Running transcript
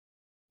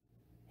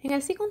En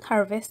el Second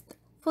Harvest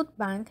Food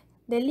Bank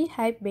de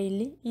Lehigh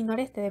Valley y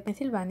noreste de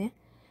Pensilvania,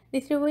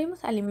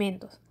 distribuimos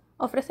alimentos,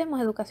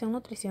 ofrecemos educación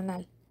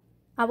nutricional,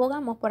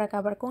 abogamos por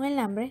acabar con el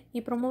hambre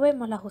y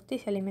promovemos la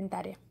justicia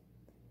alimentaria.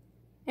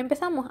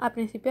 Empezamos a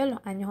principios de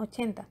los años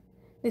 80,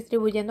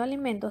 distribuyendo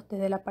alimentos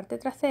desde la parte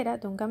trasera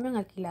de un camión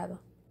alquilado.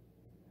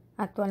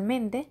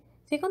 Actualmente,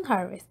 Second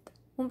Harvest,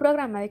 un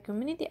programa de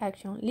Community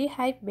Action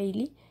Lehigh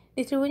Valley,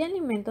 distribuye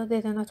alimentos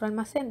desde nuestro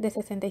almacén de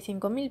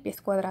 65.000 pies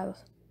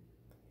cuadrados.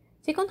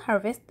 Second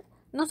Harvest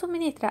no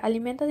suministra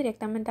alimentos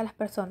directamente a las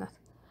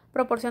personas.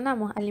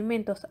 Proporcionamos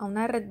alimentos a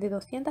una red de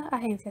 200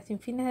 agencias sin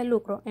fines de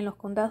lucro en los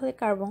condados de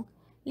Carbon,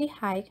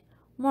 Lehigh,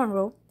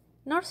 Monroe,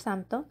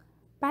 Northampton,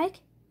 Pike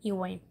y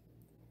Wayne.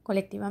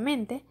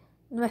 Colectivamente,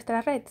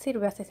 nuestra red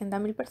sirve a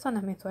 60.000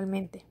 personas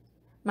mensualmente.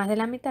 Más de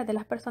la mitad de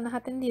las personas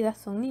atendidas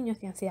son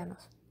niños y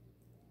ancianos.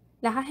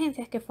 Las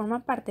agencias que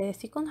forman parte de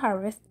Second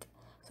Harvest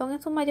son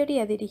en su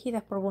mayoría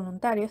dirigidas por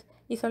voluntarios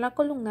y son la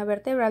columna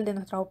vertebral de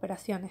nuestras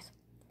operaciones.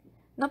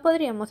 No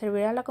podríamos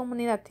servir a la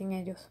comunidad sin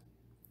ellos.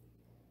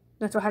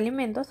 Nuestros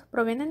alimentos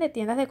provienen de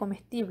tiendas de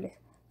comestibles,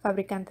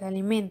 fabricantes de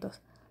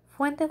alimentos,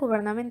 fuentes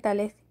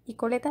gubernamentales y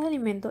colectas de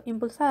alimentos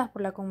impulsadas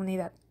por la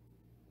comunidad.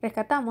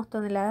 Rescatamos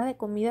toneladas de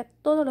comida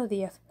todos los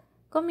días,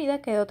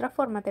 comida que de otra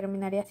forma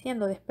terminaría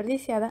siendo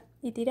desperdiciada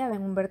y tirada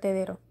en un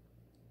vertedero.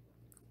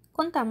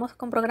 Contamos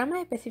con programas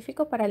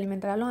específicos para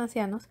alimentar a los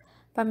ancianos,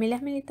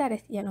 familias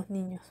militares y a los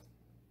niños.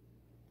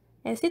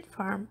 El Seed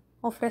Farm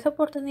ofrece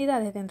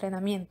oportunidades de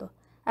entrenamiento,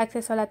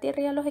 acceso a la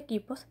tierra y a los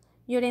equipos,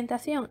 y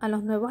orientación a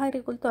los nuevos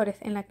agricultores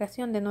en la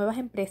creación de nuevas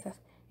empresas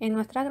en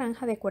nuestra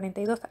granja de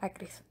 42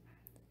 acres.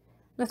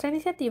 Nuestra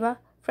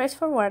iniciativa Fresh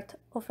Forward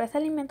ofrece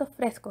alimentos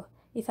frescos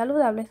y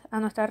saludables a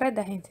nuestra red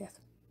de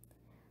agencias.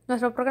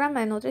 Nuestro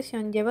programa de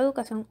nutrición lleva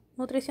educación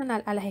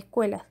nutricional a las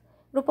escuelas,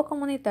 grupos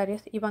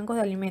comunitarios y bancos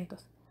de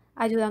alimentos,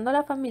 ayudando a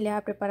la familia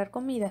a preparar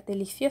comidas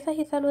deliciosas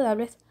y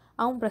saludables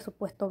a un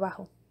presupuesto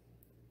bajo.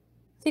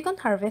 Second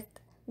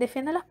Harvest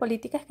defiende las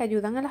políticas que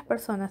ayudan a las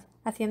personas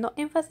haciendo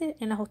énfasis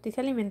en la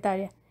justicia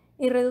alimentaria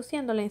y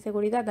reduciendo la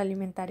inseguridad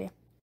alimentaria.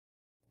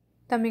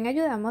 También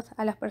ayudamos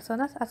a las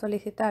personas a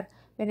solicitar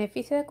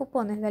beneficios de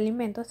cupones de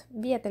alimentos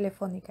vía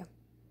telefónica.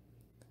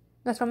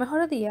 Nuestro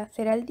mejor día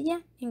será el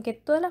día en que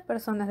todas las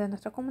personas de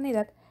nuestra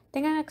comunidad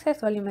tengan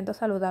acceso a alimentos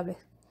saludables,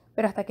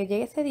 pero hasta que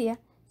llegue ese día,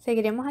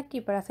 seguiremos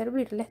aquí para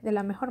servirles de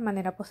la mejor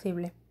manera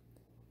posible.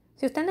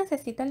 Si usted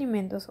necesita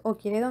alimentos o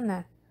quiere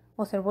donar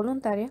o ser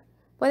voluntario,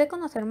 puede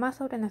conocer más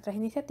sobre nuestras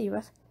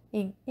iniciativas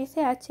en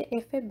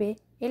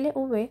shfblv.org.